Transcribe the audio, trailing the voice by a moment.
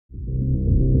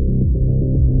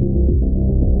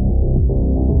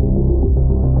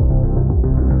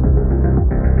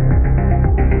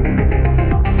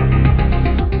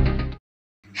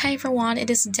everyone, it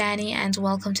is Dani and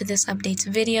welcome to this update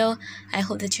video. I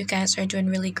hope that you guys are doing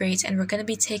really great, and we're going to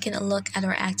be taking a look at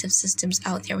our active systems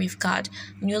out there. We've got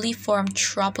newly formed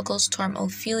tropical storm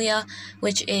Ophelia,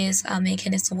 which is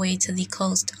making its way to the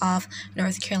coast of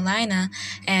North Carolina,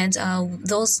 and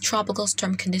those tropical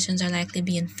storm conditions are likely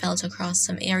being felt across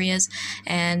some areas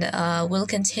and will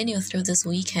continue through this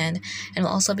weekend. And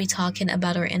we'll also be talking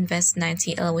about our Invest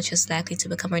 90L, which is likely to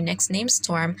become our next name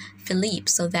storm, PHILIPPE.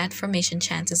 So that formation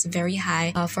chance is very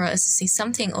high for us to see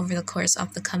something over the course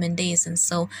of the coming days. And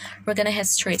so we're going to head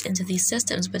straight into these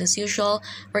systems. But as usual,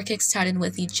 we're kickstarting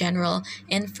with the general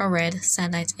infrared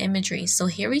satellite imagery. So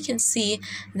here we can see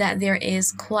that there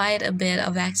is quite a bit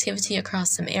of activity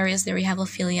across some areas. There we have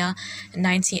Ophelia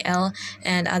 90L,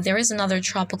 and there is another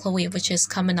tropical wave which is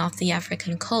coming off the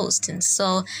African coast. And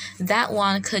so that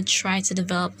one could try to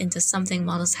develop into something.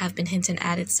 Models have been hinting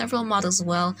at it. Several models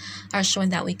are showing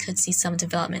that we could see some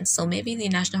development. So maybe the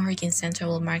National Hurricane Center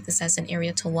will mark this as an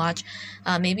area to watch,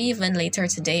 maybe even later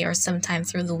today or sometime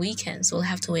through the weekend. So we'll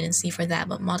have to wait and see for that.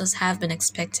 But models have been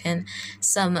expecting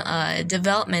some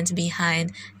development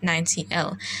behind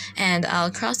 90L. And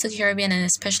across the Caribbean, and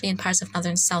especially in parts of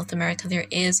northern South America, there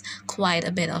is quite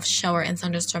a bit of shower and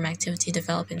thunderstorm activity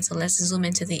developing. So let's zoom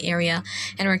into the area,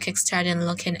 and we're kickstarting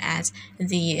looking at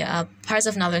the parts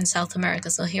of northern South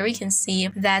America. So here we can see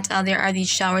that there are these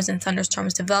showers and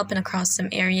thunderstorms developing across some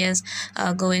areas,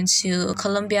 going to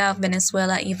Colombia,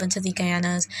 Venezuela, even to the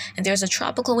Guyanas. And there's a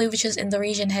tropical wave which is in the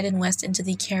region heading west into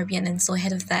the Caribbean. And so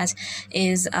ahead of that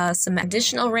is some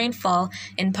additional rainfall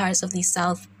in parts of the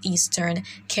southeastern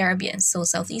Caribbean. So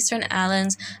southeastern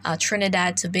islands,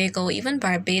 Trinidad, Tobago, even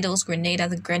Barbados, Grenada,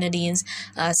 the Grenadines,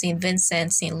 St.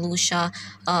 Vincent, St. Lucia.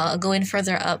 Going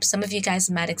further up, some of you guys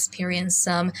might experience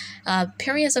some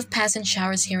periods of passing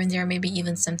showers here and there, maybe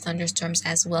even some thunderstorms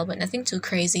as well, but nothing too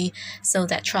crazy. So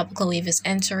that tropical wave is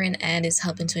entering and is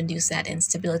helping to induce that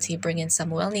instability, bringing some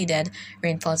well-needed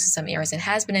rainfall to some areas. It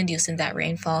has been inducing that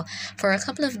rainfall for a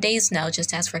couple of days now,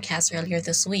 just as forecast earlier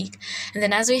this week. And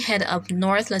then as we head up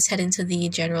north, let's head into the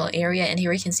general area, and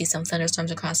here we can see some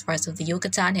thunderstorms across parts of the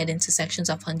Yucatan, head into sections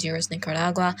of Honduras,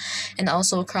 Nicaragua, and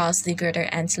also across the Greater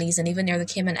Antilles and even near the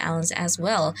Cayman Islands as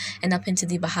well, and up into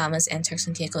the Bahamas and Turks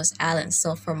and Caicos Islands.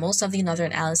 So for most of the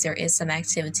northern islands, there is some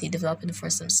activity developing for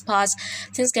some spots.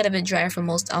 Things get a bit drier for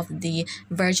most of the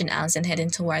Virgin Islands and heading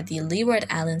toward the Leeward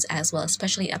Islands as well,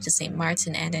 especially up to St.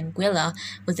 Martin and Anguilla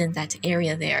within that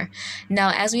area there.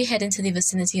 Now, as we head into the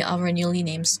vicinity of our newly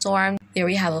named storm, there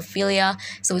we have Ophelia.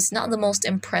 So it's not the most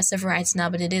impressive right now,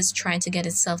 but it is trying to get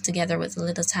itself together with the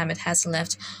little time it has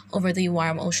left over the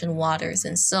warm ocean waters.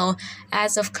 And so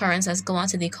as of current, let's go on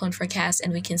to the cone forecast,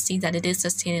 and we can see that it is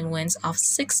sustaining winds of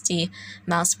 60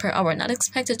 miles per hour. Not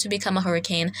expected to become a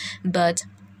hurricane, but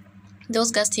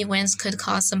those gusty winds could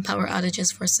cause some power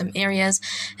outages for some areas,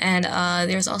 and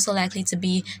there's also likely to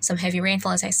be some heavy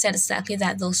rainfall. As I said, it's likely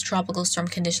that those tropical storm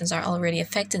conditions are already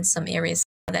affecting some areas.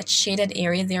 That shaded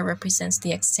area there represents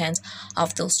the extent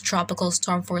of those tropical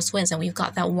storm force winds, and we've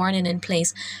got that warning in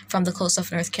place from the coast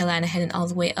of North Carolina heading all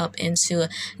the way up into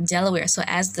Delaware. So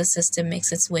as the system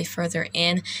makes its way further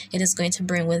in, it is going to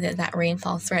bring with it that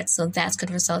rainfall threat. So that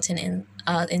could result in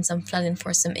some flooding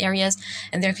for some areas,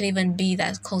 and there could even be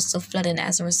that coastal flooding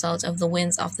as a result of the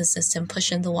winds of the system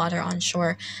pushing the water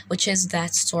onshore, which is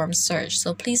that storm surge.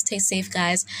 So please stay safe,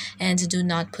 guys, and do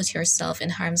not put yourself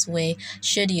in harm's way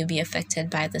should you be affected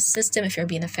by the system, if you're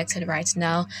being affected right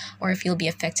now or if you'll be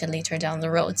affected later down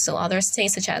the road. So other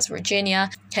states such as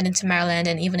Virginia, heading to Maryland,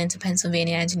 and even into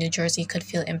Pennsylvania and New Jersey could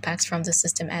feel impacts from the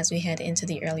system as we head into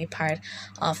the early part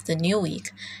of the new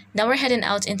week. Now we're heading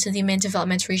out into the main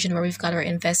development region where we've got our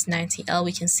Invest 90L.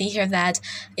 We can see here that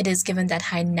it is given that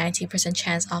high 90%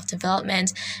 chance of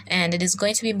development, and it is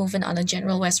going to be moving on a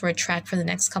general westward track for the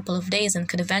next couple of days and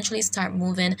could eventually start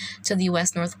moving to the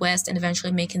west-northwest and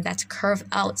eventually making that curve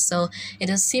out. So it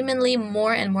is seemingly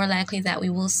more and more likely that we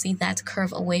will see that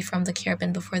curve away from the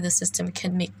Caribbean before the system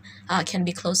can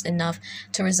be close enough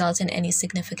to result in any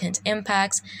significant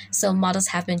impacts. So models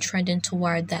have been trending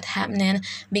toward that happening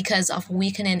because of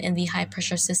weakening in the high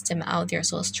pressure system out there.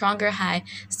 So a stronger high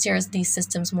steers these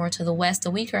systems more to the west.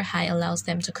 A weaker high allows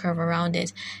them to curve around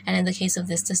it. And in the case of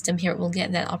this system here, it will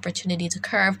get that opportunity to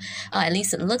curve. At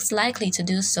least it looks likely to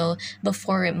do so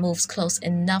before it moves close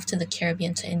enough to the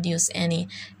Caribbean to induce any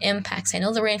impacts. I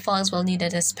know the rainfall is well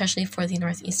needed, especially for the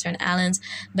northeastern islands,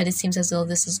 but it seems as though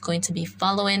this is going to be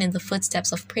following in the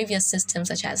footsteps of previous systems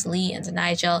such as Lee and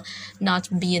Nigel, not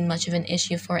being much of an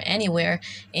issue for anywhere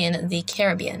in the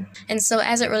Caribbean. And so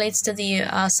as it relates to the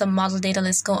some model data,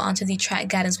 let's go on to the the track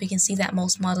guidance, we can see that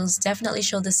most models definitely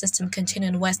show the system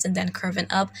continuing west and then curving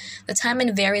up. The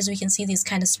timing varies. We can see these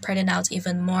kind of spreading out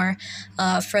even more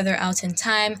further out in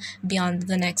time beyond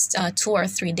the next 2 or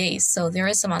 3 days. So there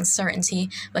is some uncertainty,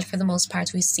 but for the most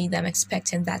part, we see them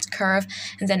expecting that curve.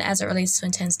 And then as it relates to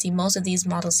intensity, most of these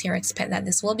models here expect that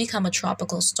this will become a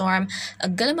tropical storm. A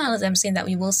good amount of them saying that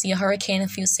we will see a hurricane, a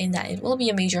few saying that it will be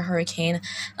a major hurricane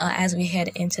as we head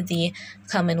into the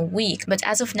coming week. But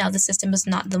as of now, the system is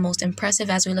not the most impressive.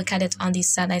 As we look at it on the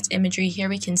satellite imagery here,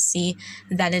 we can see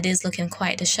that it is looking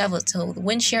quite disheveled. So the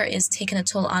wind shear is taking a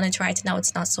toll on it right now.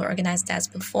 It's not so organized as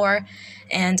before,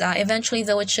 and eventually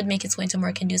though it should make its way into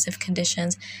more conducive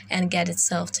conditions and get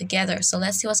itself together. So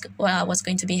let's see what's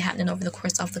going to be happening over the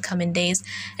course of the coming days.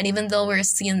 And even though we're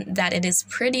seeing that it is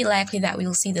pretty likely that we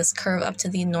will see this curve up to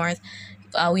the north,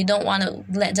 we don't want to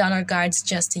let down our guards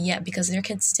just yet, because there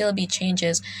could still be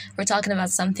changes. We're talking about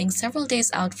something several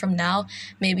days out from now,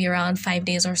 maybe around 5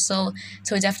 days or so.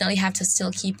 So we definitely have to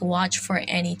still keep watch for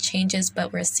any changes,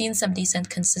 but we're seeing some decent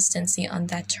consistency on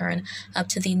that turn up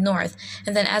to the north.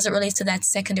 And then as it relates to that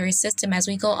secondary system, as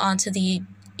we go on to the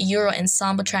Euro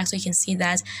ensemble tracks, we can see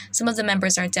that some of the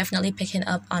members are definitely picking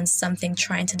up on something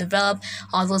trying to develop.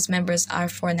 All those members are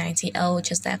 490L,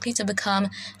 which is likely to become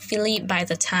PHILIPPE by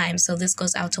the time. So this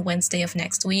goes out to Wednesday of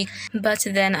next week. But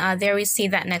then there we see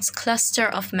that next cluster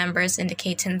of members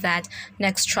indicating that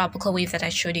next tropical wave that I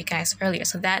showed you guys earlier.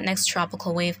 So that next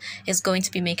tropical wave is going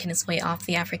to be making its way off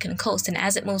the African coast. And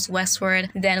as it moves westward,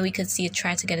 then we could see it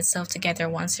try to get itself together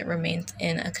once it remains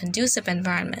in a conducive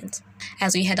environment.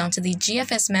 As we head on to the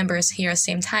GFS members here,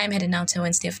 same time, heading out to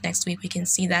Wednesday of next week, we can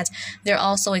see that they're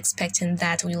also expecting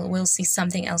that we will see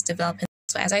something else develop.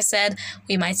 So as I said,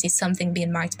 we might see something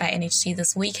being marked by NHC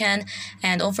this weekend.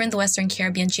 And over in the Western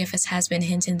Caribbean, GFS has been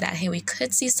hinting that, hey, we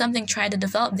could see something try to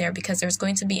develop there, because there's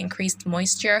going to be increased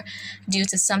moisture due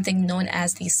to something known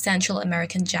as the Central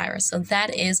American Gyre. So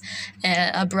that is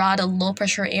a broad low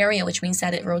pressure area, which means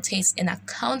that it rotates in a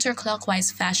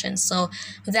counterclockwise fashion. So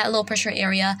with that low pressure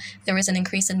area, there is an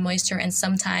increase in moisture, and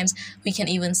sometimes we can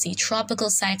even see tropical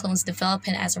cyclones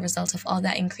developing as a result of all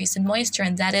that increase in moisture.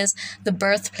 And that is the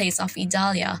birthplace of Dani'i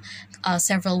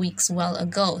several weeks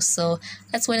ago. So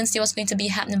let's wait and see what's going to be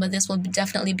happening, but this will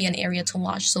definitely be an area to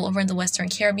watch. So over in the Western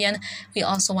Caribbean, we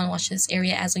also want to watch this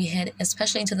area as we head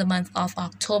especially into the month of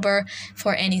October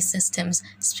for any systems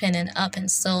spinning up. And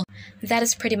so that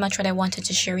is pretty much what I wanted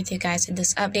to share with you guys in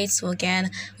this update. So again,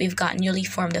 we've got newly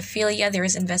formed OPHELIA, there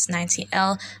is Invest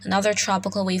 90L, another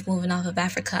tropical wave moving off of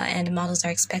Africa, and models are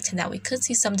expecting that we could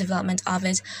see some development of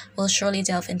it. We'll surely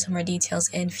delve into more details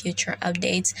in future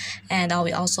updates. And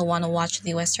we also want to watch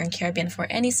the Western Caribbean for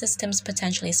any systems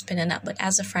potentially spinning up, but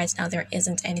as of right now, there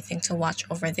isn't anything to watch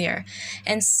over there.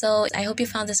 And so I hope you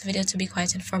found this video to be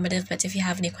quite informative, but if you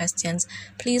have any questions,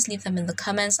 please leave them in the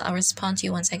comments. I'll respond to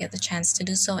you once I get the chance to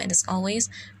do so. And as always,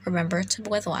 remember to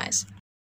weather wise.